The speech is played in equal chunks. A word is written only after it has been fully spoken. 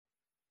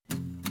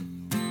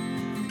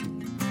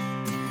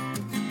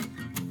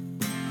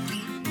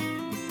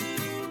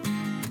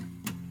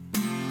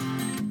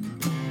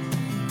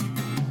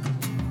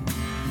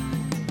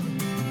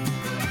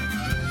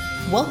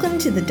Welcome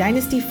to the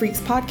Dynasty Freaks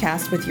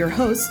podcast with your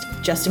host,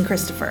 Justin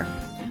Christopher.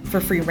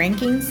 For free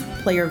rankings,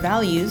 player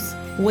values,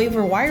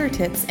 waiver wire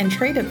tips, and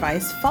trade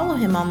advice, follow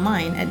him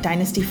online at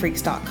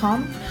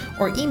dynastyfreaks.com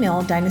or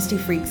email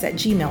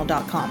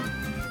dynastyfreaks@gmail.com.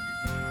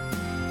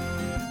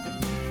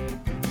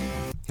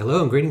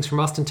 Hello and greetings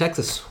from Austin,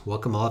 Texas.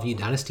 Welcome all of you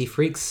Dynasty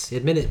Freaks.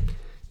 Admit it,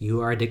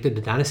 you are addicted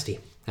to Dynasty.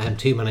 I am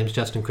too. My name is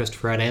Justin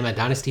Christopher and I am a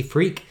Dynasty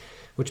Freak,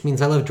 which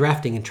means I love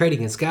drafting and trading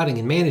and scouting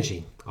and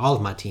managing all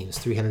of my teams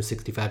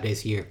 365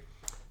 days a year.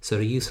 So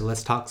do you. So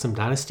let's talk some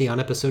Dynasty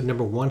on episode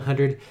number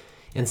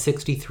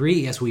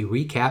 163 as we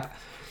recap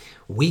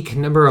week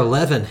number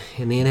 11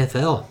 in the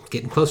NFL.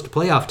 Getting close to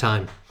playoff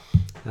time.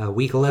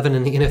 Week 11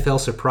 in the NFL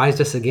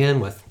surprised us again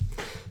with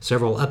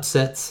several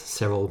upsets,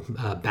 several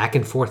back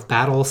and forth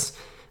battles,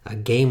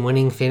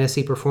 game-winning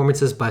fantasy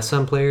performances by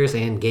some players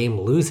and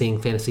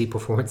game-losing fantasy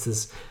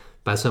performances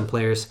by some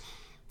players.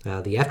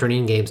 The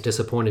afternoon games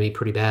disappointed me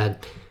pretty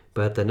bad,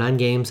 but the 9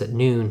 games at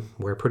noon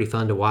were pretty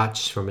fun to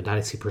watch from a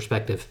Dynasty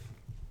perspective.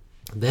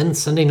 Then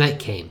Sunday night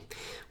came,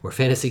 where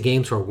fantasy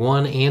games were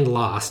won and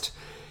lost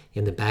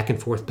in the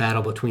back-and-forth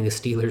battle between the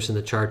Steelers and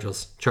the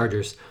Chargers.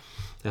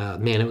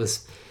 Man, it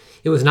was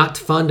not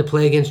fun to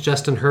play against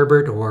Justin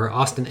Herbert or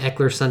Austin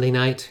Eckler Sunday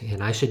night,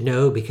 and I should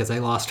know because I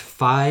lost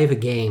 5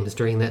 games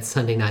during that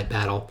Sunday night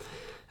battle,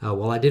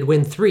 while I did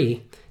win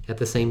 3 at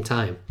the same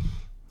time.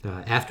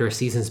 After a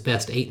season's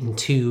best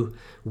 8-2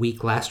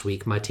 week last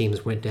week, my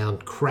teams went down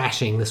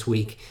crashing this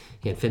week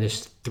and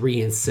finished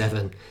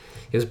 3-7.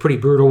 It was a pretty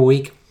brutal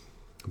week,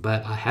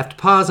 but I have to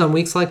pause on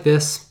weeks like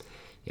this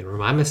and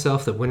remind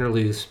myself that win or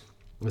lose,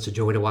 it's a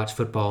joy to watch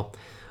football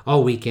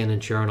all weekend and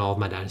cheer on all of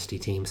my Dynasty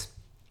teams.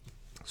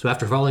 So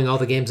after following all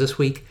the games this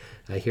week,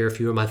 here are a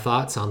few of my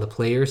thoughts on the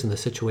players and the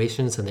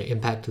situations and their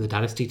impact to the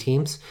Dynasty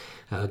teams.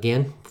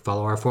 Again,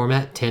 follow our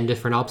format, 10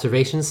 different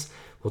observations.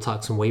 We'll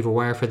talk some waiver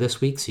wire for this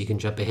week so you can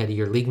jump ahead of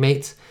your league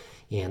mates.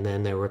 And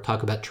then we'll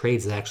talk about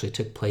trades that actually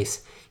took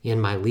place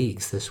in my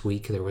leagues this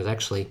week. There was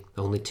actually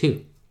only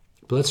 2.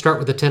 But let's start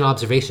with the 10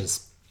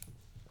 observations.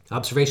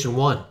 Observation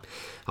 1,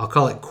 I'll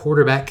call it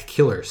quarterback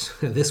killers.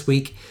 This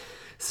week,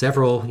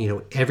 several,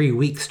 every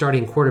week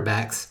starting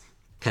quarterbacks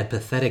had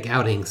pathetic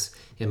outings,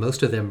 and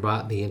most of them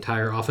brought the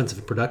entire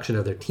offensive production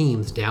of their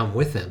teams down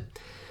with them.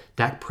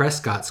 Dak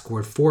Prescott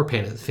scored 4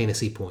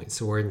 fantasy points,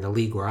 or in the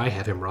league where I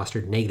have him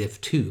rostered,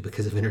 -2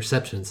 because of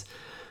interceptions.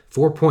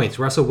 4 points.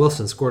 Russell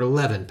Wilson scored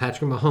 11.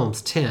 Patrick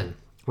Mahomes, 10.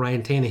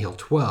 Ryan Tannehill,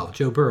 12.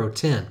 Joe Burrow,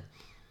 10.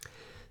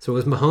 So it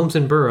was Mahomes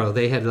and Burrow.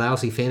 They had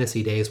lousy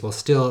fantasy days while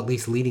still at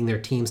least leading their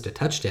teams to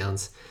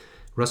touchdowns.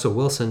 Russell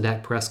Wilson,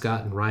 Dak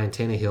Prescott, and Ryan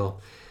Tannehill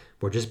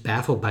were just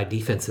baffled by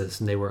defenses,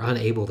 and they were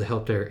unable to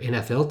help their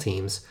NFL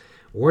teams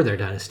or their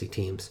Dynasty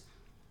teams.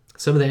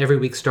 Some of the every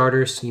week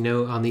starters,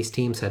 on these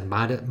teams had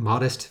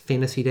modest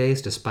fantasy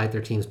days despite their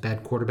team's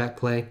bad quarterback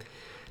play.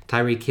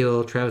 Tyreek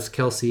Hill, Travis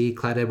Kelce,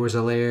 Clyde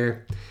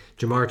Edwards-Helaire,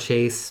 Jamar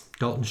Chase,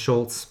 Dalton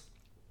Schultz,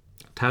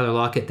 Tyler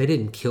Lockett. They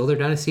didn't kill their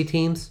Dynasty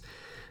teams,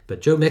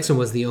 but Joe Mixon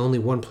was the only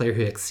one player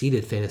who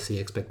exceeded fantasy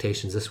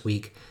expectations this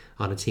week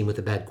on a team with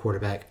a bad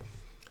quarterback.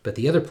 But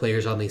the other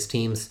players on these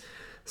teams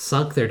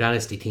sunk their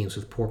Dynasty teams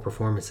with poor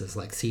performances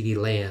like CeeDee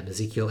Lamb,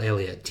 Ezekiel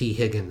Elliott, T.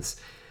 Higgins,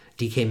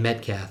 DK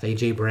Metcalf,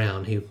 A.J.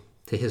 Brown, who,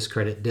 to his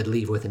credit, did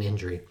leave with an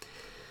injury.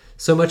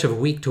 So much of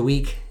week to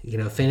week,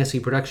 fantasy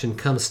production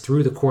comes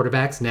through the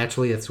quarterbacks.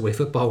 Naturally, that's the way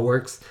football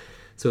works.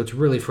 So it's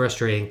really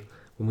frustrating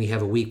when we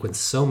have a week when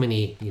so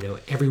many,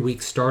 every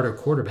week starter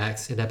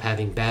quarterbacks end up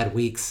having bad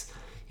weeks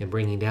and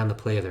bringing down the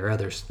play of their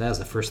others. That was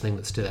the first thing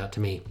that stood out to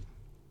me.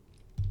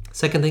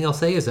 Second thing I'll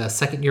say is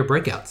second-year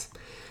breakouts.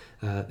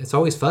 It's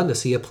always fun to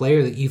see a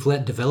player that you've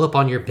let develop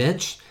on your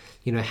bench,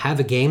 have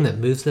a game that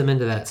moves them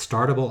into that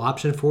startable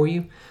option for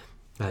you.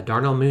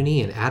 Darnell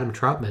Mooney and Adam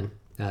Trautman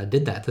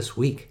did that this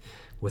week.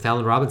 With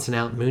Allen Robinson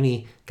out,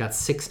 Mooney got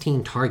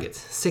 16 targets.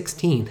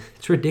 16.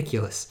 It's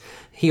ridiculous.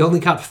 He only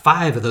caught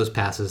 5 of those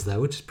passes,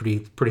 though, which is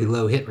pretty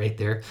low hit right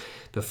there.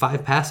 But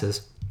 5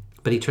 passes.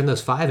 But he turned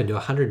those 5 into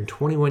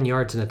 121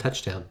 yards and a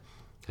touchdown.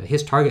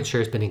 His target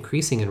share has been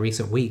increasing in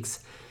recent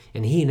weeks.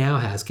 And he now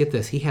has, get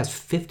this, he has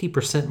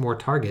 50% more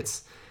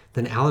targets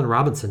than Allen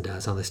Robinson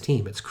does on this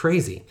team. It's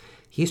crazy.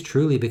 He's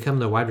truly become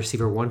the wide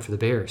receiver 1 for the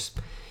Bears.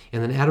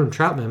 And then Adam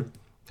Trautman,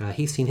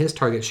 he's seen his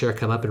target share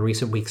come up in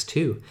recent weeks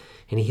too.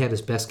 And he had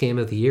his best game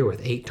of the year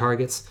with 8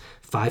 targets,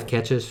 5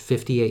 catches,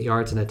 58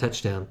 yards, and a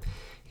touchdown.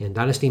 And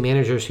Dynasty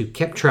managers who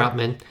kept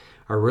Trautman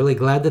are really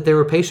glad that they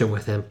were patient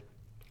with him.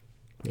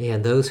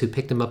 And those who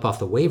picked him up off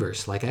the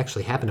waivers, like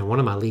actually happened in one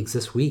of my leagues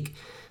this week,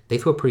 they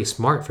feel pretty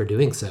smart for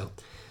doing so.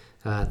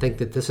 I think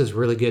that this is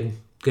really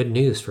good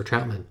news for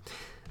Trautman.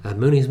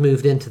 Mooney's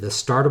moved into the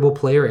startable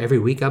player every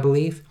week, I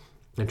believe.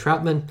 And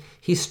Trautman,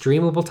 he's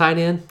streamable tight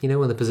end, in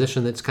the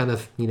position that's kind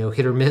of,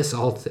 hit or miss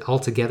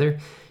altogether.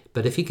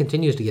 But if he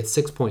continues to get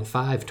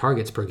 6.5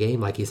 targets per game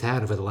like he's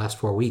had over the last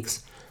 4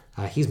 weeks,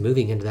 he's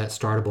moving into that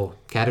startable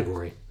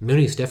category.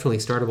 Mooney's definitely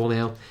startable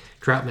now.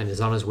 Trautman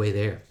is on his way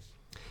there.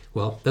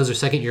 Well, those are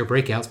second-year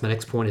breakouts. My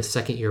next point is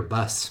second-year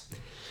busts.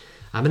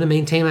 I'm going to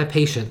maintain my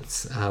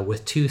patience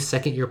with 2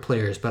 second-year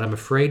players, but I'm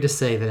afraid to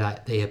say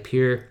that they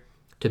appear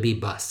to be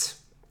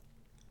busts.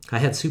 I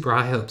had super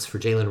high hopes for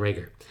Jalen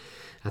Reagor.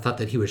 I thought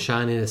that he would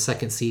shine in his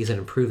second season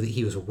and prove that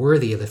he was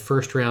worthy of the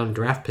first-round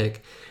draft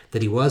pick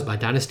that he was by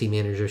dynasty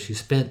managers who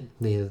spent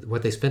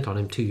what they spent on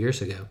him 2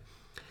 years ago.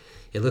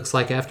 It looks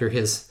like after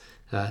his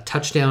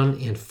touchdown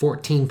in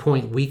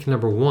 14-point week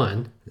number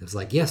 1, it was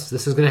like, yes,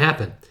 this is going to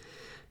happen.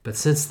 But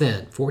since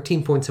then,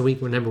 14 points in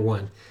week number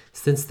 1,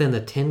 since then, the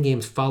 10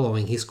 games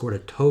following, he scored a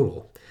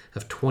total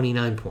of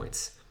 29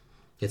 points.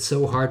 It's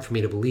so hard for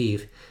me to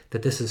believe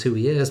that this is who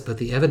he is, but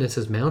the evidence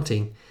is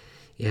mounting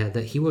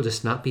that he will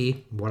just not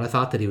be what I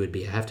thought that he would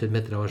be. I have to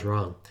admit that I was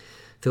wrong.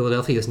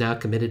 Philadelphia is now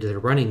committed to the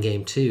running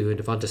game too, and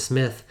Devonta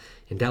Smith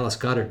and Dallas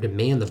Goedert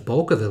demand the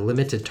bulk of the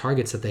limited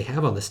targets that they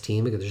have on this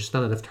team because there's just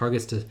not enough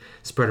targets to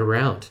spread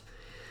around.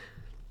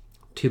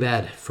 Too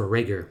bad for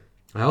Reagor.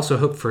 I also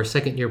hope for a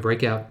second-year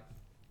breakout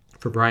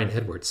for Bryan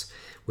Edwards,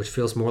 which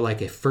feels more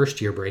like a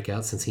first-year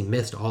breakout since he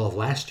missed all of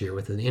last year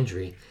with an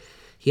injury.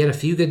 He had a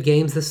few good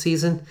games this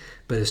season,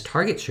 but his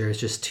target share is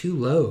just too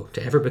low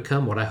to ever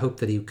become what I hoped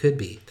that he could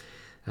be.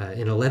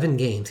 In 11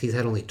 games, he's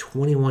had only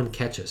 21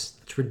 catches.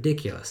 That's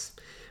ridiculous.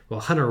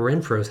 While Hunter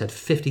Renfrow's had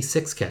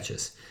 56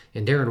 catches,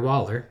 and Darren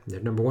Waller, their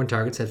number 1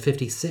 targets, had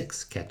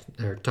 56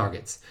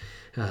 catches.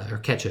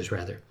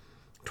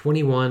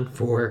 21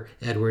 for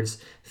Edwards,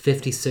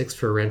 56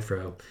 for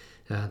Renfrow.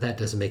 That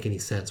doesn't make any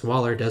sense.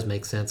 Waller does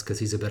make sense because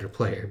he's a better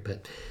player,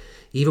 but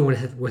even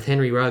with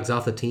Henry Ruggs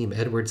off the team,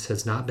 Edwards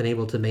has not been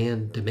able to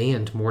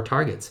demand more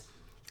targets.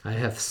 I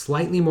have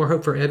slightly more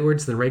hope for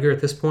Edwards than Reagor at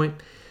this point,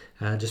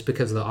 just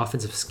because of the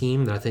offensive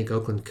scheme that I think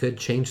Oakland could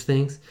change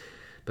things.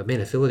 But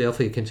man, if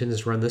Philadelphia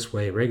continues to run this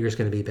way, Rager's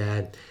going to be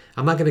bad.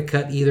 I'm not going to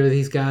cut either of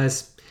these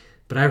guys,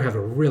 but I have a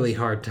really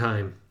hard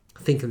time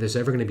thinking there's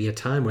ever going to be a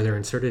time where they're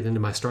inserted into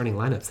my starting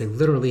lineups. They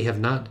literally have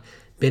not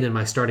been in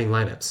my starting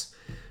lineups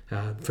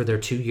for their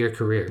 2-year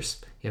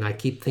careers. And I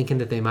keep thinking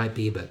that they might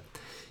be, but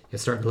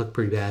it's starting to look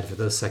pretty bad for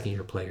those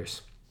second-year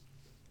players.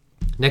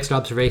 Next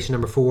observation,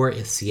 number 4,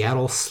 is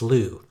Seattle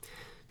Slew.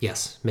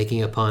 Yes,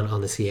 making a pun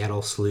on the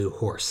Seattle Slew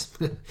horse.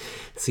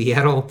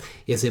 Seattle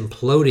is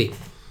imploding.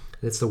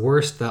 It's the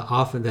worst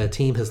the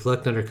team has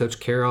looked under Coach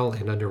Carroll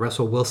and under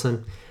Russell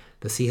Wilson.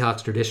 The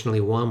Seahawks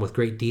traditionally won with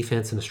great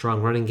defense and a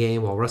strong running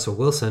game, while Russell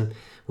Wilson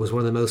was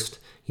one of the most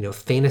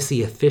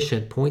fantasy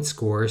efficient point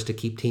scorers to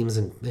keep teams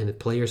and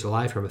players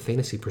alive from a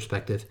fantasy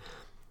perspective.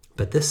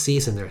 But this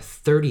season, they're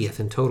 30th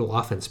in total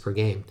offense per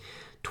game,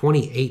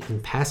 28th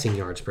in passing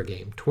yards per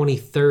game,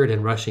 23rd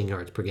in rushing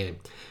yards per game,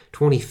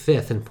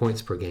 25th in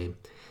points per game.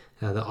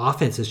 The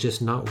offense is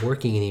just not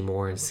working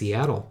anymore in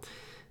Seattle.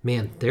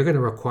 Man, they're going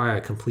to require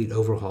a complete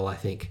overhaul, I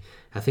think.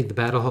 I think the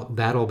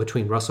battle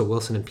between Russell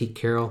Wilson and Pete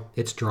Carroll,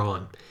 it's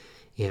drawn.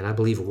 And I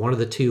believe one of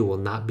the two will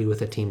not be with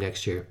the team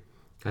next year.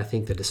 I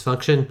think the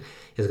dysfunction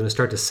is going to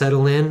start to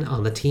settle in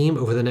on the team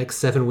over the next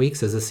 7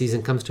 weeks as the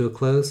season comes to a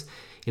close.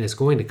 And it's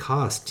going to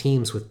cost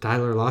teams with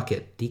Tyler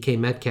Lockett, DK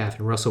Metcalf,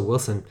 and Russell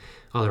Wilson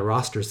on their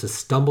rosters to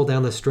stumble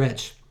down the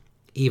stretch,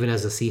 even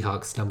as the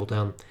Seahawks stumble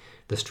down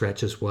the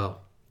stretch as well.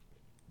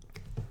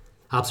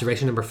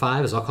 Observation number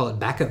 5 is I'll call it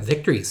backup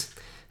victories.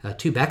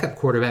 2 backup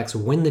quarterbacks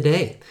win the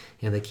day,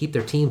 and they keep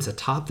their teams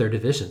atop their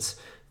divisions.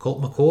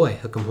 Colt McCoy,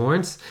 hook 'em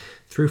horns,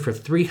 threw for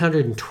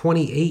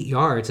 328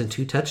 yards and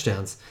 2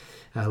 touchdowns,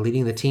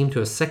 leading the team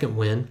to a second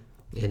win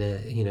in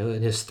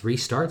his 3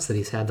 starts that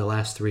he's had the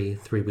last three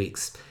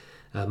weeks.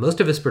 Most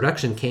of his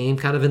production came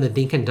kind of in the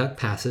dink and duck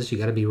passes. You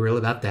got to be real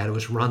about that. It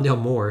was Rondale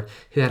Moore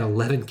who had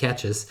 11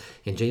 catches,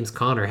 and James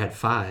Conner had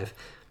 5.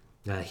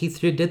 He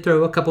did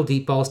throw a couple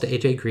deep balls to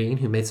A.J. Green,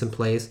 who made some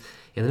plays,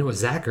 and then it was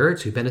Zach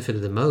Ertz who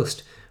benefited the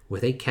most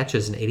with 8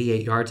 catches and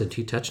 88 yards and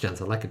 2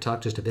 touchdowns. I'd like to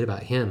talk just a bit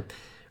about him.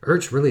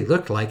 Ertz really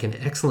looked like an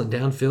excellent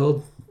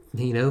downfield,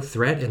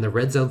 threat and the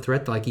red zone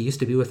threat like he used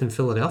to be with in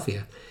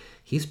Philadelphia.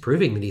 He's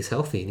proving that he's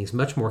healthy, and he's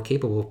much more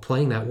capable of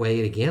playing that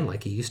way again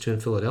like he used to in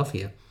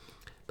Philadelphia.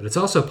 But it's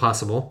also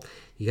possible,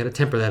 you got to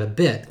temper that a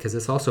bit, because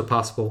it's also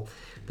possible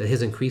that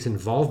his increased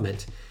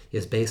involvement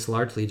is based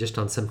largely just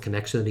on some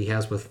connection that he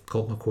has with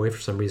Colt McCoy for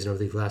some reason over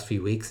these last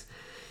few weeks,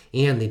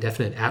 and the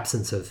definite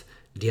absence of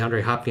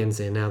DeAndre Hopkins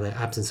and now the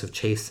absence of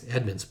Chase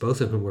Edmonds, both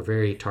of whom were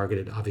very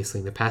targeted, obviously,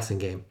 in the passing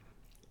game.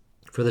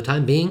 For the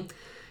time being,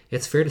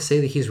 it's fair to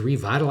say that he's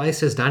revitalized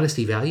his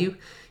dynasty value,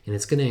 and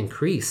it's going to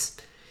increase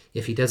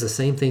if he does the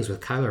same things with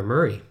Kyler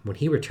Murray when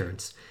he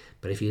returns.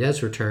 But if he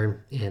does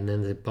return and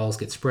then the balls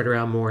get spread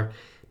around more,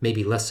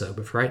 maybe less so.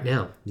 But for right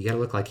now, you got to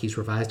look like he's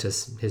revised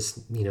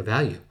his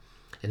value.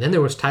 And then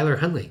there was Tyler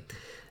Huntley.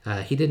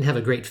 He didn't have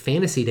a great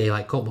fantasy day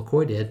like Colt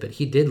McCoy did, but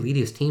he did lead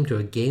his team to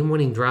a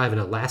game-winning drive in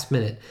the last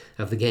minute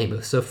of the game. It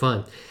was so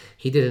fun.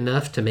 He did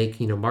enough to make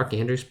Mark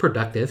Andrews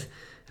productive,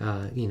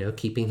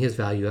 keeping his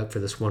value up for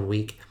this 1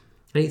 week.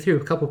 And he threw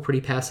a couple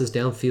pretty passes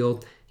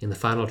downfield in the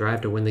final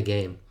drive to win the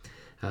game.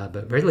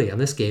 But really, on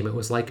this game, it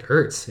was like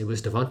Ertz. It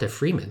was Devonta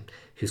Freeman,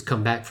 who's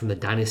come back from the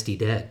dynasty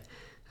dead.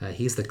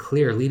 He's the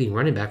clear leading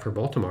running back for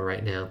Baltimore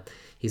right now.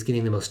 He's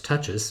getting the most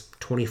touches,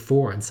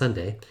 24 on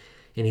Sunday.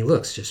 and he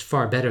looks just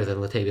far better than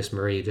Latavius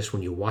Murray just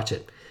when you watch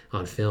it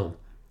on film.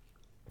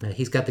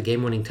 He's got the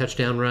game-winning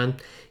touchdown run.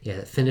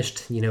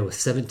 Finished, with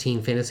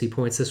 17 fantasy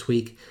points this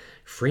week.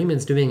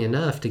 Freeman's doing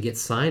enough to get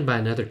signed by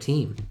another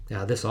team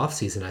this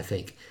offseason, I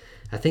think.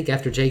 I think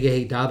after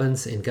J.K.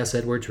 Dobbins and Gus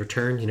Edwards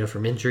return,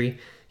 from injury,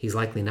 he's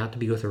likely not to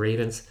be with the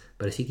Ravens.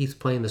 But if he keeps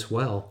playing this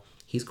well,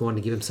 he's going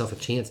to give himself a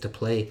chance to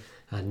play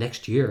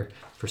next year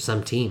for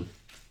some team.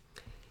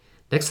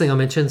 Next thing I'll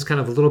mention is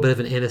kind of a little bit of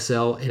an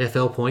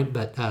NFL point,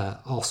 but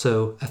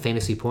also a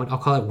fantasy point. I'll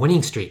call it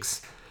winning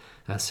streaks.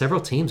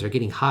 Several teams are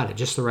getting hot at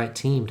just the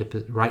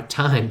right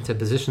time to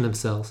position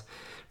themselves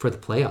for the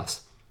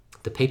playoffs.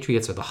 The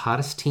Patriots are the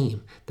hottest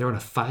team. They're on a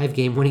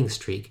 5-game winning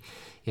streak,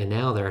 and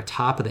now they're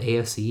atop of the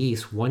AFC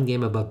East, 1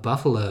 game above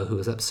Buffalo, who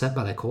was upset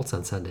by the Colts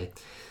on Sunday.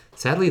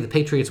 Sadly, the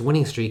Patriots'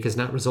 winning streak has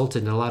not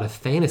resulted in a lot of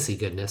fantasy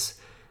goodness.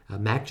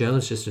 Mac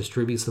Jones just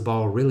distributes the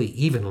ball really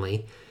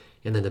evenly,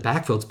 and then the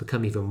backfield's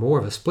become even more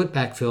of a split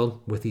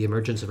backfield with the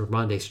emergence of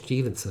Ramondre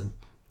Stevenson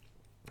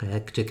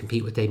to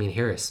compete with Damian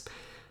Harris.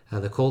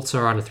 The Colts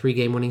are on a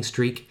 3-game winning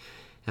streak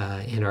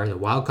and are in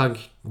the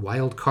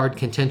wild card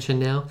contention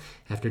now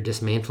after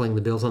dismantling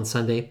the Bills on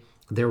Sunday.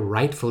 They're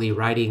rightfully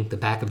riding the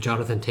back of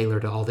Jonathan Taylor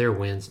to all their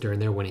wins during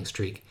their winning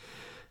streak.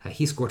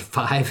 He scored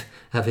 5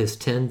 of his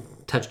 10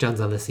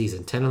 touchdowns on the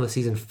season. 10 on the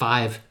season,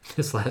 5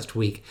 this last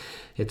week.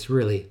 It's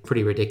really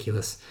pretty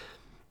ridiculous.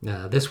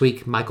 This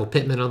week, Michael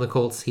Pittman on the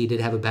Colts, he did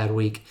have a bad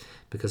week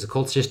because the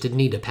Colts just didn't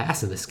need to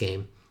pass in this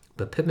game.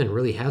 But Pittman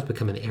really has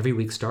become an every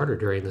week starter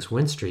during this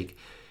win streak.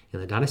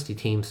 And the Dynasty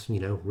team's,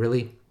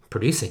 really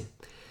producing.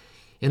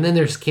 And then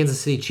there's Kansas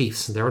City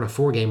Chiefs. They're on a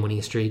 4-game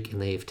winning streak,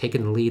 and they've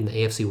taken the lead in the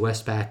AFC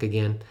West back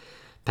again.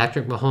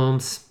 Patrick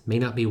Mahomes may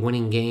not be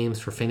winning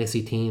games for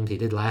fantasy teams. He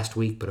did last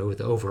week, but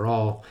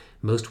overall,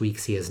 most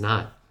weeks he is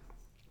not.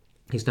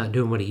 He's not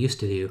doing what he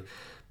used to do.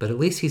 But at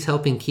least he's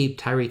helping keep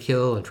Tyreek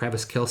Hill and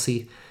Travis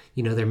Kelce,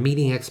 they're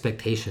meeting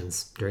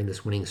expectations during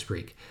this winning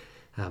streak.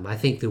 I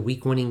think the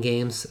week winning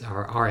games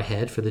are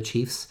ahead for the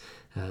Chiefs.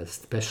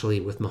 Especially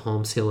with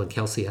Mahomes, Hill, and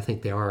Kelce. I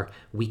think they are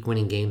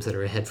week-winning games that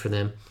are ahead for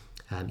them,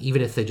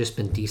 even if they've just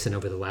been decent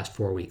over the last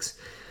 4 weeks.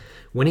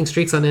 Winning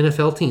streaks on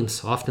NFL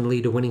teams often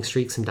lead to winning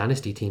streaks in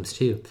Dynasty teams,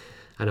 too.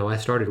 I know I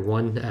started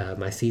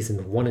my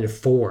season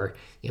 1-4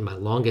 in my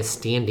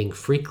longest-standing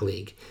Freak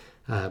League,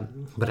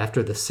 but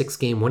after the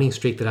 6-game winning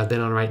streak that I've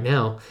been on right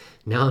now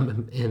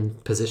I'm in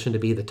position to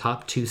be the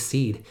top 2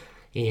 seed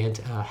and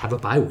have a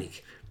bye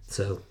week.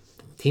 So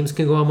teams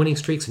can go on winning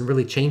streaks and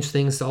really change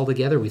things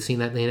altogether. We've seen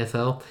that in the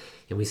NFL,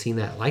 and we've seen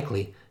that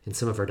likely in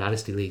some of our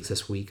Dynasty leagues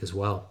this week as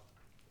well.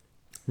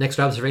 Next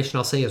observation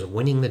I'll say is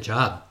winning the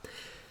job.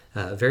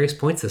 Various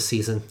points this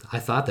season, I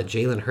thought that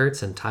Jalen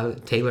Hurts and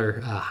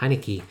Taylor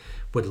Heineke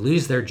would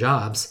lose their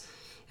jobs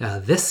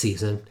this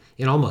season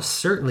and almost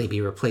certainly be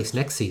replaced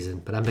next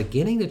season, but I'm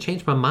beginning to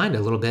change my mind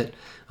a little bit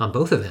on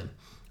both of them.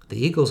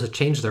 The Eagles have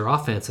changed their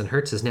offense, and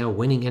Hurts is now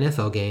winning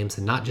NFL games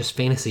and not just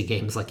fantasy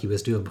games like he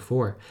was doing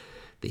before.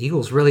 The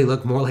Eagles really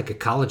look more like a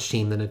college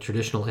team than a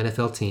traditional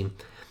NFL team,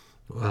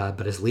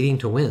 but is leading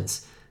to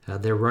wins.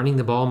 They're running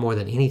the ball more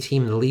than any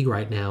team in the league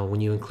right now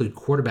when you include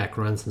quarterback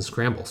runs and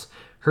scrambles.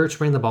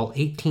 Hurts ran the ball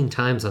 18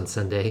 times on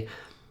Sunday,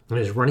 and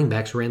his running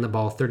backs ran the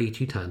ball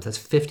 32 times. That's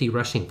 50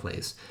 rushing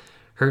plays.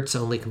 Hurts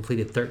only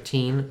completed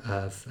 13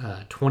 of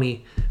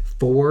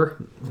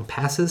 24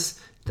 passes.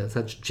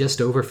 That's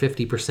just over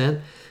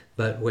 50%.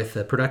 But with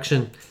that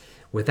production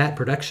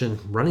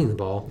running the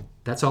ball,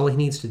 that's all he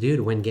needs to do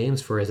to win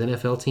games for his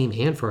NFL team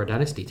and for our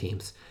Dynasty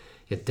teams.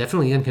 It's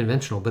definitely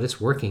unconventional, but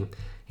it's working.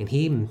 And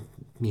he,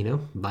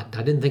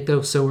 I didn't think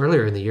so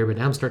earlier in the year, but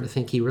now I'm starting to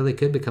think he really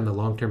could become the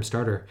long-term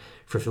starter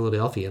for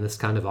Philadelphia, and this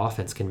kind of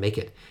offense can make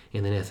it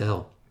in the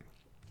NFL.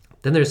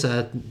 Then there's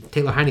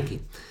Taylor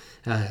Heineke.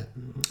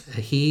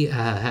 He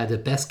had the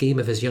best game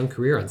of his young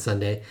career on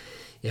Sunday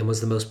and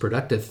was the most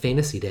productive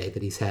fantasy day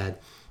that he's had.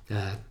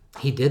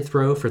 He did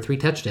throw for 3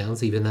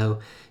 touchdowns, even though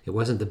it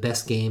wasn't the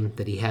best game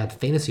that he had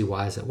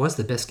fantasy-wise. It was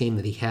the best game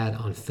that he had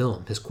on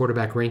film. His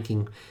quarterback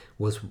ranking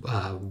was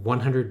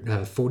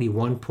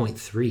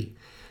 141.3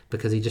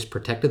 because he just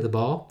protected the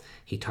ball.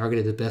 He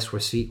targeted the best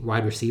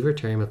wide receiver,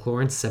 Terry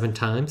McLaurin, 7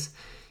 times,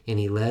 and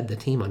he led the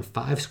team on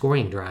 5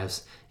 scoring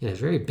drives in a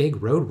very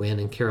big road win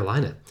in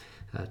Carolina.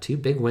 2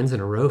 big wins in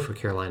a row for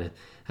Carolina.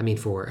 For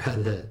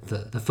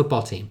the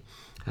football team.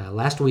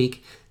 Last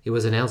week, it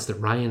was announced that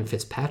Ryan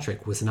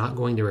Fitzpatrick was not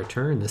going to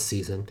return this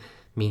season,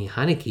 meaning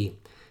Heineke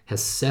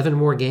has 7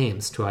 more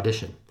games to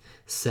audition,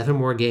 7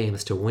 more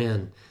games to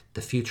win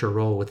the future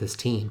role with his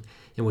team.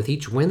 And with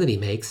each win that he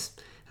makes,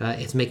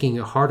 it's making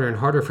it harder and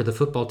harder for the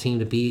football team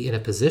to be in a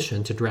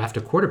position to draft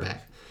a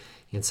quarterback.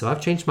 And so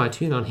I've changed my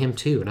tune on him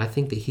too, and I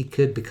think that he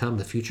could become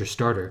the future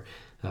starter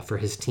for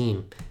his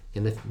team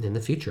in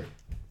the future.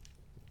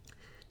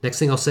 Next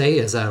thing I'll say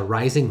is a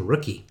rising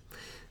rookie,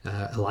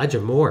 Elijah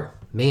Moore.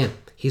 Man,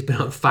 he's been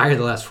on fire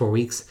the last 4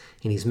 weeks,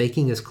 and he's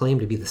making his claim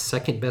to be the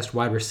second best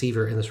wide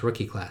receiver in this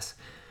rookie class.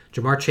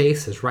 Jamar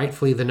Chase is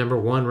rightfully the number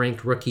 1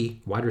 ranked rookie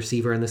wide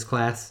receiver in this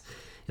class.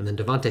 And then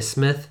Devontae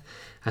Smith,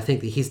 I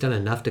think that he's done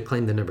enough to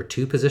claim the number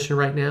 2 position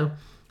right now.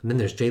 And then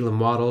there's Jalen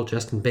Waddle,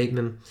 Justin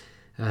Bateman,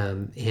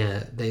 and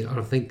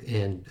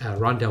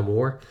Rondale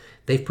Moore.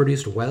 They've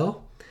produced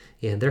well,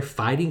 and they're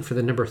fighting for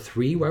the number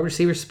 3 wide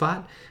receiver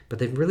spot, but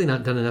they've really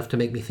not done enough to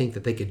make me think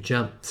that they could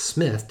jump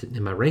Smith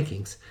in my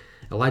rankings.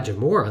 Elijah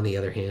Moore, on the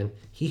other hand,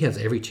 he has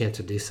every chance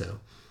to do so.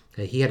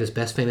 He had his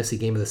best fantasy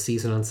game of the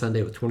season on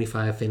Sunday with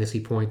 25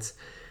 fantasy points.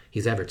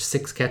 He's averaged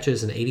 6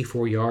 catches and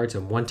 84 yards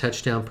and 1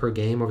 touchdown per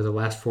game over the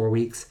last 4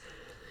 weeks.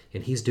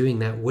 And he's doing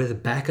that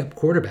with backup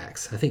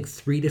quarterbacks. I think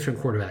 3 different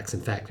quarterbacks,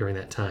 in fact, during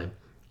that time.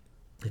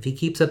 If he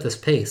keeps up this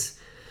pace,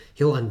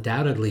 he'll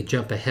undoubtedly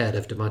jump ahead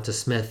of Devonta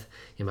Smith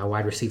in my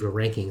wide receiver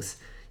rankings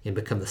and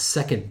become the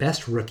second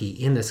best rookie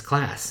in this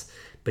class.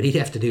 But he'd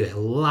have to do a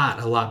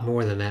lot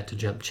more than that to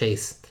jump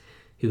Chase,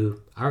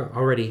 who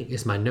already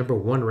is my number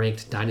 1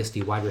 ranked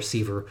dynasty wide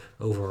receiver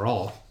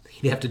overall.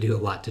 He'd have to do a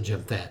lot to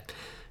jump that.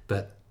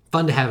 But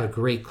fun to have a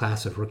great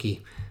class of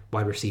rookie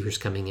wide receivers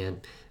coming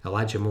in.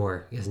 Elijah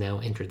Moore has now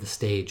entered the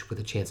stage with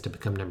a chance to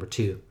become number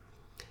 2.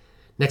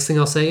 Next thing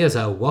I'll say is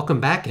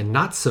welcome back and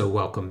not so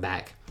welcome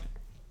back.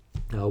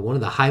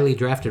 One highly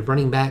drafted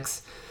running back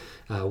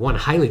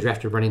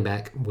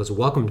was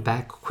welcomed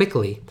back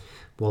quickly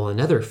while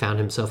another found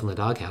himself in the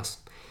doghouse.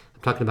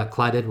 I'm talking about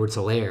Clyde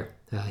Edwards-Helaire.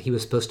 He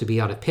was supposed to be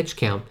on a pitch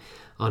count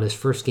on his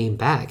first game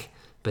back,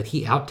 but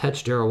he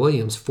out-touched Darrell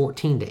Williams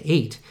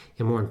 14-8,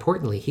 and more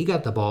importantly, he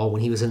got the ball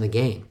when he was in the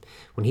game.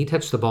 When he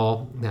touched the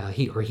ball,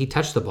 he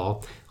touched the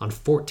ball on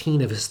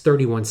 14 of his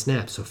 31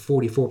 snaps, so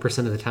 44%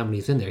 of the time when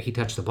he's in there, he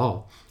touched the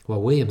ball,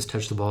 while Williams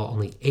touched the ball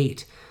only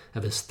 8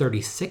 of his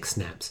 36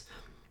 snaps,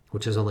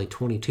 which is only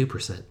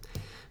 22%.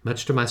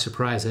 Much to my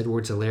surprise,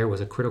 Edwards-Helaire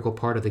was a critical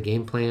part of the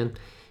game plan,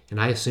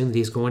 and I assume that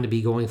he's going to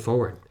be going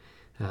forward.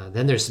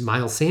 Then there's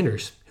Miles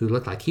Sanders, who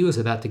looked like he was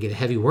about to get a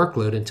heavy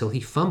workload until he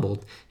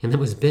fumbled and then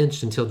was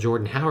benched until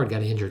Jordan Howard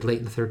got injured late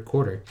in the third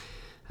quarter.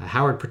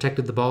 Howard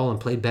protected the ball and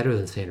played better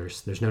than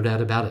Sanders. There's no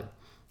doubt about it.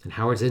 And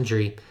Howard's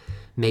injury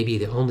may be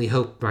the only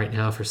hope right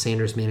now for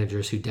Sanders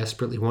managers who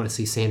desperately want to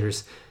see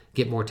Sanders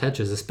get more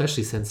touches,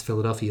 especially since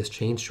Philadelphia has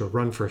changed to a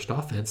run-first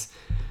offense.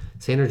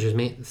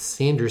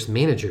 Sanders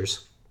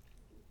managers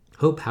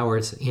hope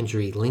Howard's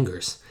injury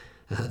lingers.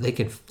 They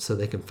can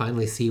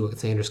finally see what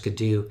Sanders could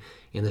do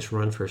in this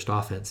run-first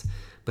offense.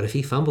 But if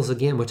he fumbles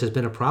again, which has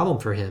been a problem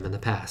for him in the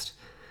past,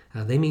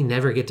 they may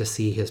never get to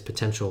see his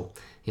potential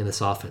in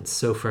this offense.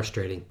 So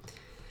frustrating.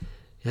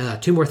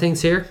 2 more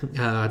things here.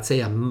 I'd say,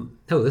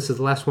 this is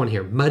the last one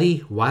here.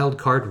 Muddy wild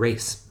card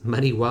race.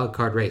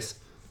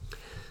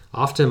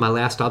 Often my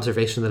last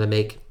observation that I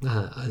make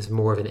is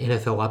more of an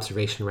NFL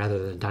observation rather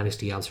than a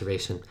dynasty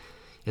observation.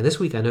 And this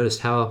week I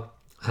noticed how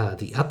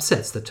the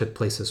upsets that took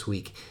place this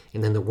week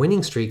and then the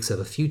winning streaks of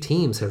a few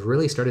teams have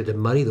really started to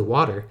muddy the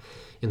water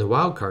in the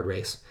wild card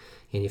race.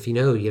 And if you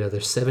know,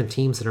 there's 7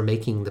 teams that are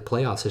making the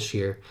playoffs this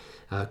year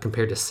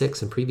compared to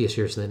 6 in previous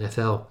years in the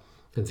NFL.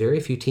 And very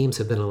few teams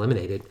have been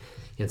eliminated.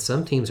 And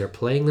some teams are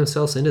playing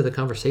themselves into the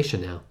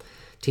conversation now.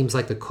 Teams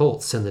like the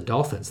Colts and the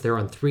Dolphins, they're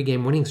on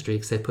 3-game winning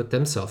streaks. They put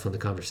themselves in the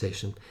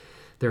conversation.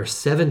 There are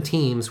 7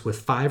 teams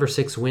with 5 or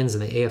 6 wins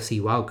in the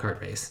AFC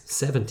wildcard race.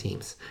 7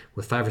 teams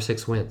with 5 or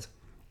 6 wins.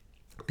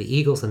 The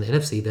Eagles and the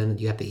NFC, then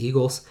you have the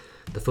Eagles,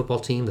 the football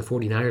team, the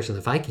 49ers, and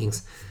the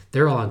Vikings.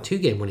 They're all on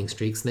 2-game winning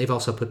streaks, and they've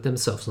also put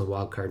themselves in the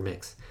wildcard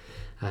mix.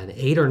 An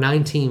 8 or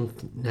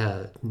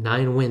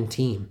 9-win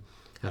team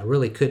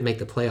really could make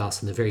the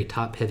playoffs in the very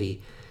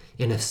top-heavy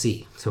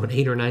NFC. So an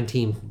 8 or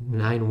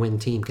 9-win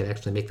team could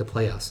actually make the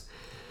playoffs.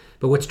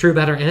 But what's true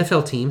about our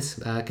NFL teams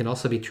can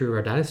also be true of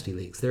our dynasty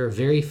leagues. There are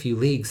very few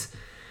leagues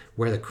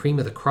where the cream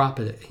of the crop,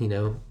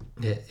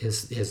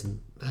 is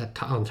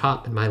on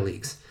top in my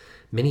leagues.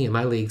 Many of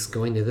my leagues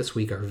going into this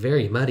week are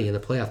very muddy in the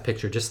playoff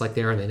picture, just like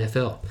they are in the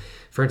NFL.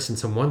 For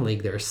instance, in one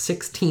league, there are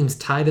 6 teams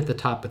tied at the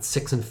top with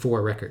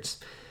 6-4 records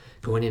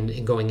going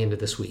into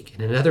this week.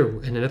 In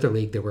another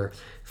league, there were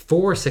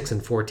 4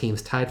 6-4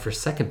 teams tied for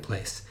second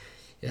place,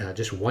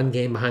 just 1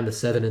 game behind the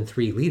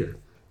 7-3 leader.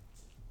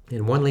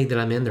 In one league that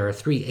I'm in, there are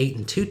 3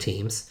 8-2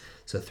 teams,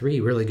 so 3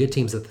 really good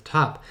teams at the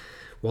top,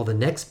 while the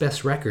next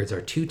best records are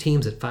 2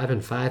 teams at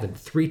 5-5 and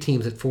 3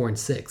 teams at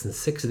 4-6, and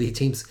 6 of these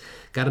teams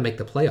got to make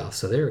the playoffs.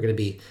 So there are going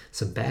to be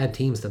some bad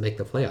teams that make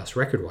the playoffs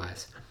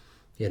record-wise.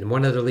 In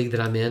one other league that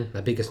I'm in, my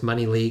biggest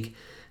money league,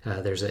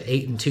 there's an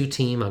 8-2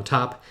 team on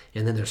top,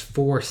 and then there's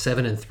 4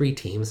 7-3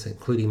 teams,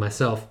 including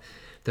myself,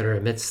 that are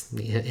in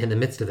the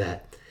midst of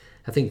that.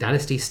 I think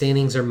dynasty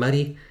standings are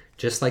muddy,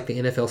 just like the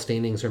NFL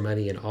standings are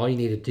muddy, and all you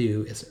need to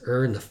do is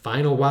earn the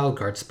final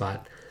wildcard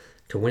spot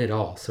to win it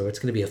all. So it's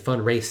going to be a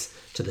fun race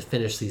to the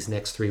finish these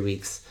next 3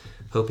 weeks,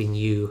 hoping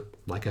you,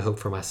 like I hope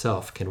for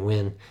myself, can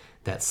win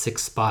that 6th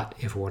spot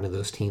if one of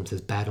those teams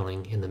is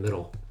battling in the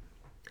middle.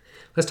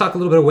 Let's talk a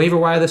little bit of waiver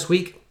wire this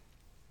week.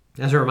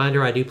 As a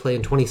reminder, I do play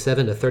in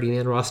 27 to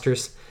 30-man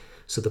rosters,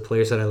 so the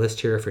players that I list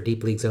here are for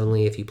deep leagues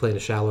only. If you play in a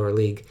shallower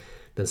league,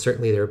 then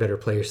certainly there are better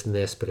players than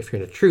this, but if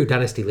you're in a true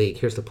dynasty league,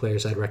 here's the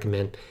players I'd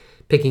recommend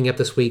picking up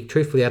this week.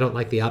 Truthfully, I don't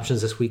like the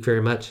options this week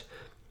very much.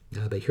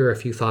 But here are a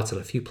few thoughts on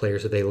a few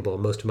players available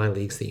in most of my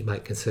leagues that you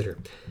might consider.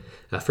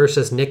 First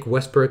is Nick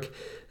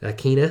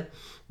Westbrook-Ikhine.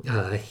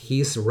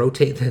 He's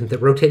the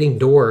rotating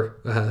door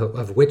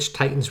of which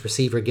Titans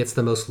receiver gets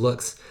the most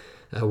looks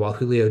while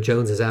Julio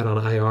Jones is out on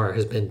IR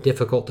has been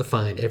difficult to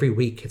find. Every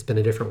week it's been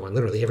a different one,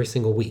 literally every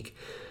single week.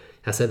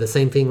 I said the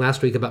same thing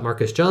last week about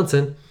Marcus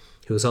Johnson,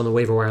 who was on the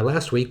waiver wire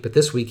last week, but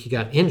this week he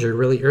got injured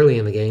really early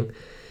in the game,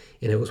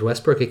 and it was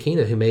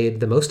Westbrook-Ikhine who made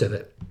the most of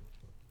it.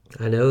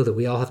 I know that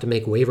we all have to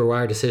make waiver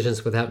wire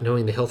decisions without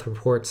knowing the health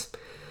reports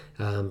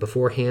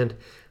beforehand,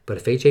 but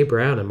if A.J.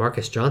 Brown and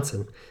Marcus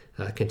Johnson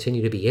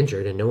continue to be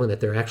injured and knowing that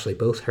they're actually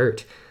both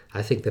hurt,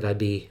 I think that I'd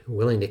be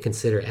willing to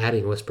consider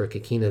adding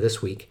Westbrook-Ikhine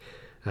this week.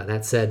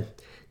 That said,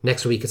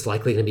 next week it's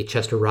likely going to be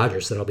Chester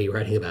Rogers that I'll be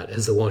writing about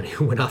as the one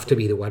who went off to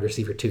be the wide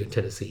receiver 2 in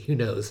Tennessee. Who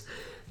knows?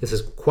 This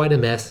is quite a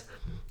mess,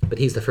 but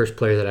he's the first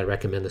player that I'd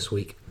recommend this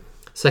week.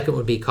 Second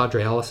would be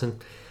Qadree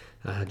Ollison.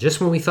 Just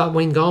when we thought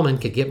Wayne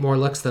Gallman could get more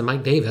looks than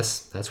Mike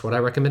Davis, that's what I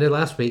recommended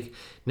last week.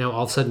 Now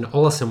all of a sudden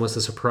Ollison was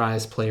the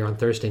surprise player on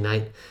Thursday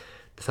night.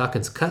 The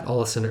Falcons cut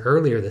Ollison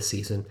earlier this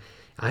season.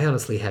 I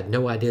honestly had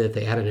no idea that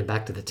they added him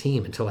back to the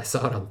team until I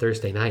saw it on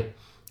Thursday night.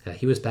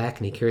 He was back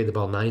and he carried the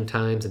ball 9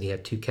 times and he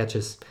had 2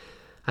 catches.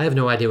 I have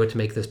no idea what to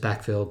make of this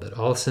backfield, but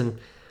Ollison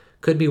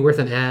could be worth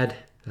an add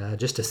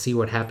just to see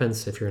what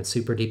happens if you're in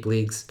super deep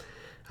leagues.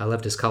 I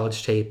loved his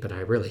college tape, and I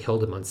really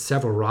held him on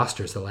several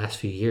rosters the last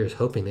few years,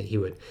 hoping that he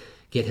would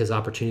get his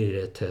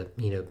opportunity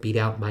to beat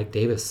out Mike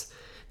Davis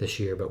this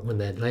year. But when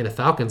the Atlanta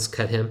Falcons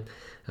cut him,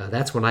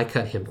 that's when I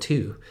cut him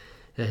too,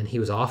 and he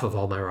was off of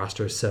all my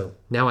rosters. So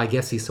now I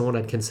guess he's someone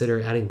I'd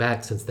consider adding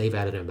back since they've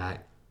added him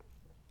back.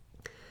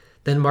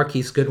 Then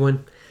Marquise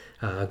Goodwin.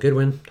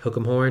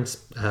 Hook'em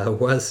Horns,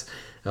 was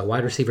a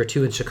wide receiver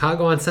 2 in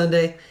Chicago on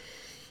Sunday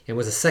and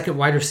was a second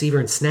wide receiver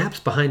in snaps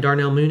behind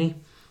Darnell Mooney.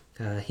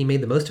 He made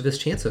the most of his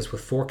chances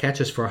with 4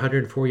 catches for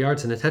 104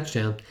 yards and a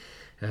touchdown.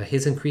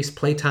 His increased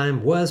play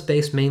time was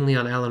based mainly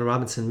on Allen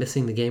Robinson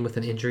missing the game with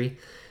an injury,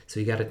 so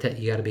you got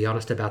to be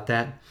honest about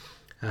that.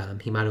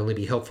 He might only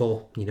be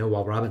helpful,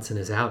 while Robinson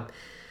is out.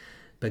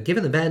 But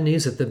given the bad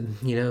news that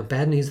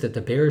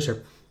the Bears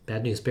are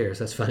bad news Bears,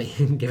 that's funny.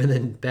 Given the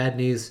bad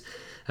news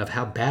of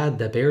how bad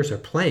the Bears are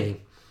playing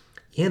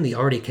and the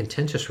already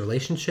contentious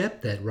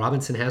relationship that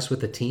Robinson has with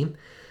the team,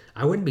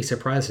 I wouldn't be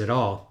surprised at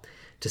all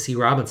to see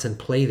Robinson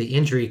play the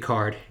injury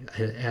card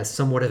as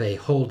somewhat of a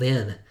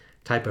hold-in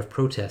type of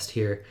protest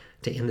here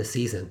to end the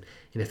season.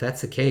 And if that's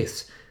the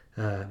case,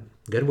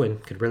 Goodwin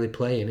could really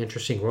play an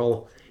interesting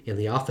role in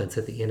the offense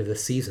at the end of the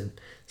season.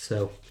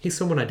 So he's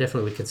someone I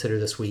definitely would consider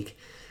this week.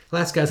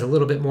 Last guy's a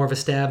little bit more of a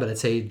stab, but I'd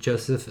say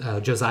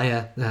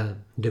Josiah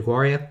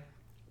DeGuara.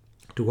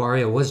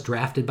 DeGuara was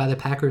drafted by the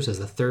Packers as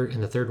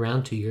in the third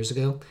round 2 years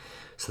ago,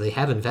 so they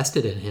have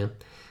invested in him.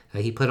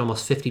 He played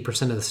almost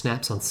 50% of the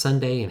snaps on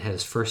Sunday and had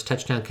his first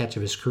touchdown catch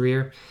of his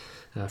career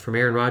from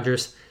Aaron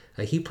Rodgers.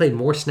 He played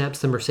more snaps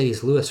than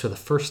Mercedes Lewis for the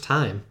first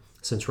time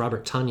since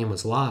Robert Tonyan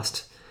was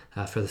lost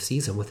for the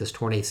season with his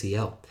torn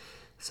ACL.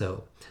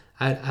 So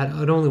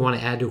I'd only want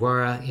to add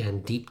DeGuara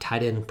in deep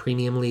tight end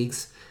premium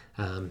leagues,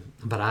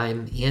 but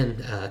I'm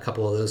in a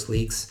couple of those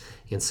leagues,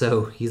 and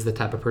so he's the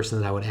type of person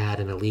that I would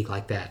add in a league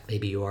like that.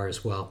 Maybe you are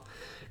as well.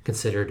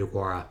 Consider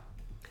DeGuara.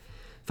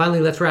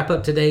 Finally, let's wrap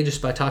up today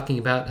just by talking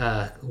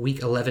about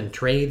Week 11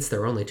 trades.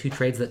 There were only 2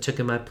 trades that took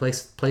in my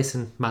place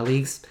in my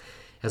leagues.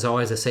 As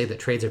always, I say that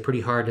trades are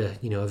pretty hard to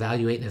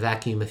evaluate in a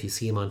vacuum if you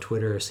see them on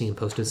Twitter or see them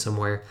posted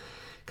somewhere.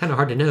 Kind of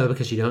hard to know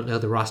because you don't know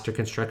the roster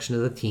construction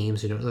of the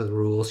teams, you don't know the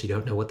rules, you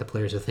don't know what the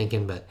players are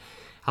thinking. But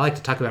I like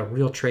to talk about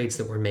real trades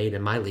that were made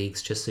in my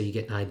leagues just so you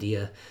get an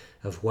idea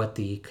of what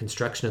the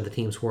construction of the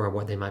teams were and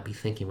what they might be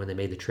thinking when they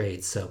made the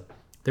trades. So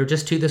there were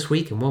just 2 this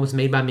week, and one was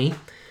made by me.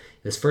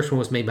 This first one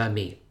was made by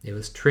me. It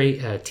was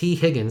T.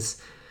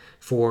 Higgins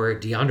for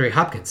DeAndre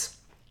Hopkins.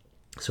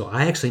 So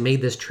I actually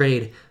made this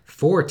trade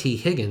for T.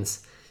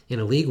 Higgins in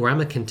a league where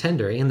I'm a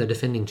contender and the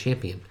defending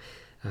champion.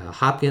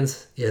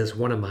 Hopkins is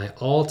one of my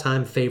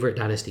all-time favorite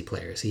dynasty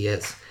players. He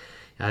is.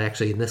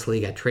 In this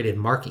league, I traded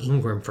Mark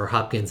Ingram for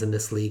Hopkins in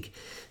this league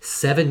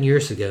 7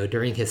 years ago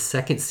during his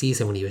second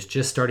season when he was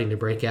just starting to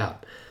break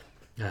out.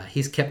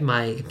 He's kept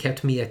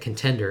me a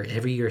contender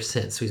every year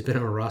since, so he's been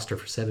on a roster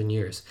for 7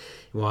 years.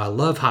 And while I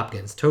love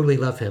Hopkins, totally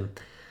love him,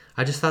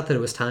 I just thought that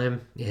it was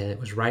time, and it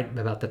was right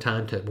about the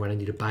time when I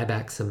need to buy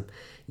back some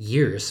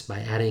years by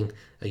adding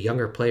a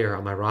younger player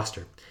on my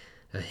roster.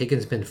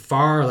 Higgins has been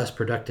far less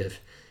productive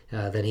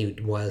than he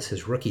was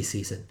his rookie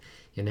season,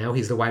 and now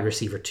he's the wide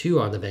receiver 2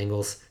 on the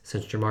Bengals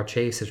since Jamar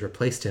Chase has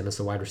replaced him as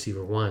the wide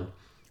receiver 1.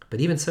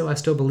 But even so, I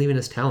still believe in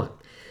his talent.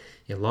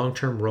 A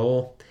long-term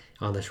role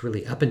on this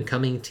really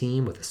up-and-coming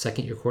team with a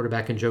second-year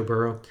quarterback in Joe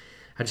Burrow.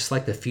 I just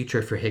like the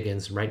future for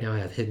Higgins. Right now I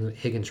have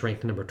Higgins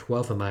ranked number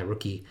 12 in my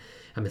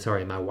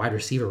wide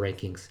receiver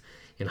rankings,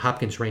 and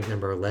Hopkins ranked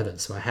number 11,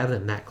 so I have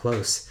them that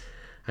close.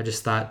 I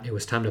just thought it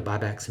was time to buy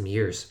back some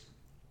years.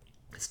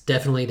 It's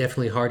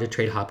definitely hard to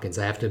trade Hopkins,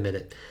 I have to admit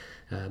it.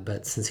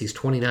 But since he's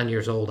 29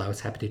 years old, I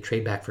was happy to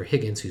trade back for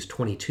Higgins, who's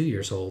 22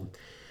 years old.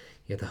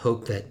 You have the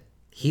hope that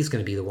he's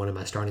going to be the one in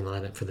my starting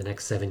lineup for the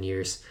next 7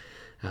 years.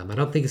 I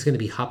don't think it's going to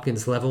be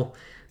Hopkins level,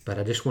 but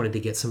I just wanted to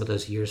get some of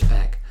those years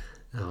back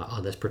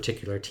on this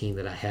particular team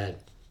that I had.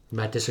 You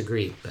might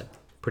disagree, but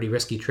pretty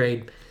risky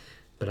trade,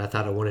 but I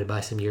thought I wanted to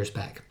buy some years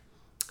back.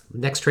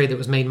 Next trade that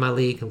was made in my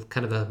league,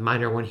 kind of a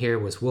minor one here,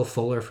 was Will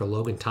Fuller for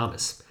Logan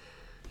Thomas.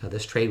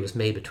 This trade was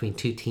made between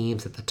two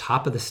teams at the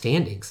top of the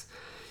standings,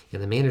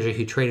 and the manager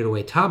who traded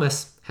away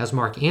Thomas has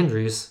Mark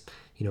Andrews,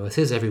 as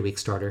his every week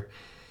starter,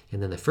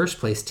 and then the first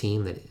place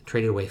team that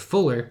traded away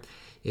Fuller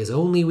is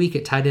only weak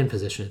at tight end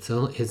position. It's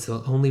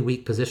the only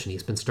weak position.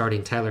 He's been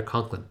starting Tyler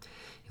Conklin,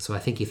 so I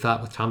think he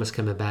thought with Thomas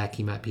coming back,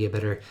 he might be a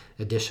better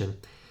addition.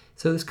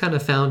 So this kind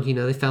of found,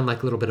 they found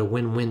like a little bit of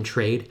win-win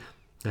trade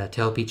to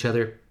help each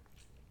other.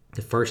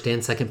 The first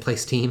and second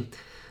place team,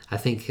 I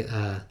think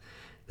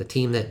the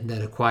team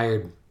that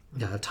acquired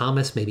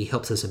Thomas maybe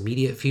helps his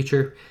immediate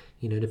future,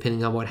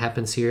 depending on what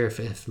happens here.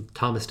 If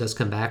Thomas does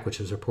come back, which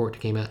was a report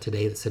that came out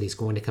today that said he's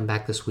going to come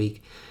back this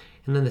week.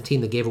 And then the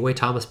team that gave away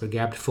Thomas but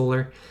grabbed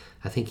Fuller,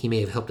 I think he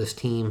may have helped his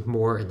team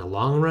more in the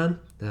long run,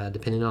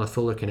 depending on if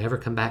Fuller can ever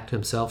come back to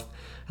himself.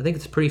 I think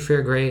it's a pretty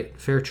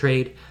fair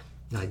trade,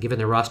 given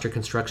the roster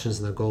constructions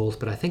and the goals,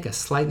 but I think I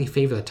slightly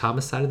favor the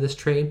Thomas side of this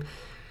trade,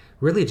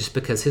 really just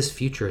because his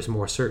future is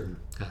more certain.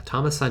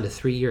 Thomas signed a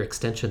 3-year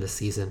extension this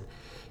season,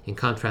 in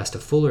contrast to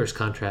Fuller's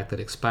contract that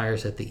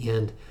expires at the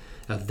end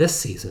of this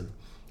season.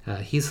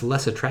 He's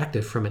less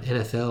attractive from an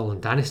NFL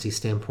and dynasty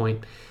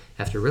standpoint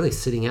after really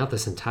sitting out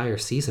this entire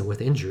season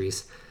with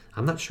injuries.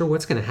 I'm not sure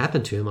what's going to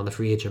happen to him on the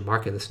free agent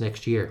market this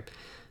next year.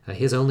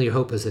 His only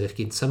hope is that if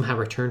he can somehow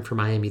return for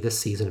Miami this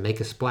season and make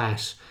a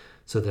splash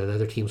so that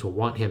other teams will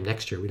want him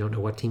next year. We don't know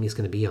what team he's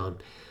going to be on.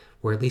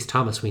 Where at least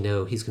Thomas, we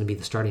know he's going to be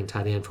the starting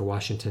tight end for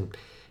Washington.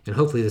 And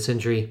hopefully this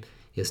injury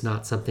is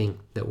not something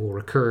that will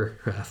recur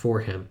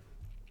for him.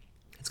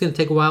 It's going to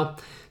take a while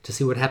to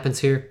see what happens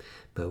here,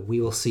 but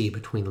we will see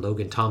between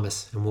Logan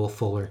Thomas and Will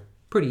Fuller.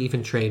 Pretty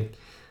even trade.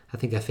 I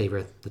think I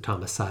favor the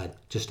Thomas side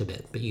just a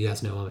bit, but you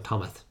guys know I'm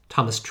a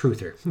Thomas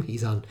truther.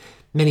 He's on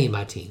many of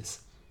my teams.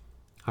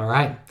 All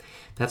right,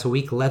 that's a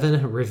Week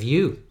 11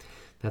 review.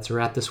 That's a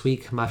wrap this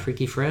week, my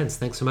freaky friends.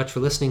 Thanks so much for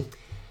listening.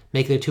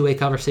 Make it a two-way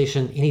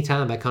conversation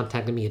anytime by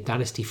contacting me at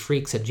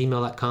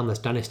dynastyfreaks@gmail.com. That's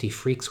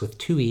dynastyfreaks with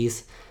 2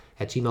 E's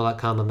at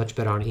gmail.com. I'm much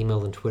better on email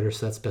than Twitter,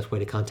 so that's the best way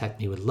to contact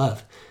me. Would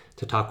love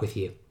to talk with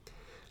you.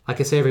 Like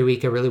I say every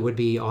week, I really would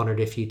be honored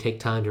if you take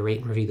time to rate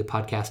and review the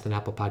podcast on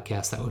Apple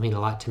Podcasts. That would mean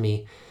a lot to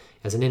me.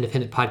 As an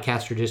independent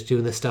podcaster just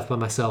doing this stuff by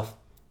myself,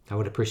 I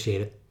would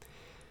appreciate it.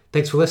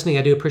 Thanks for listening.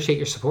 I do appreciate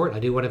your support. I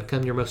do want to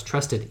become your most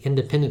trusted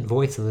independent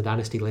voice in the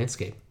Dynasty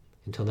landscape.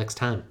 Until next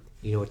time,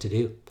 you know what to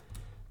do.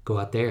 Go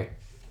out there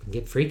and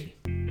get freaky.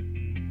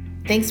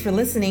 Thanks for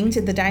listening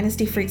to the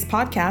Dynasty Freaks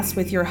podcast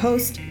with your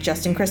host,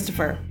 Justin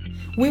Christopher.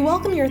 We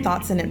welcome your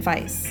thoughts and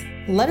advice.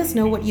 Let us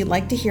know what you'd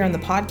like to hear on the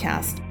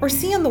podcast or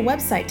see on the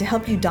website to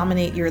help you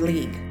dominate your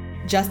league.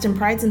 Justin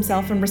prides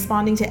himself in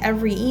responding to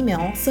every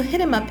email, so hit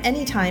him up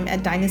anytime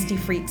at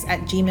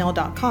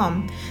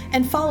dynastyfreaks@gmail.com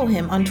and follow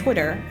him on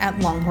Twitter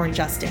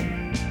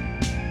 @LonghornJustin.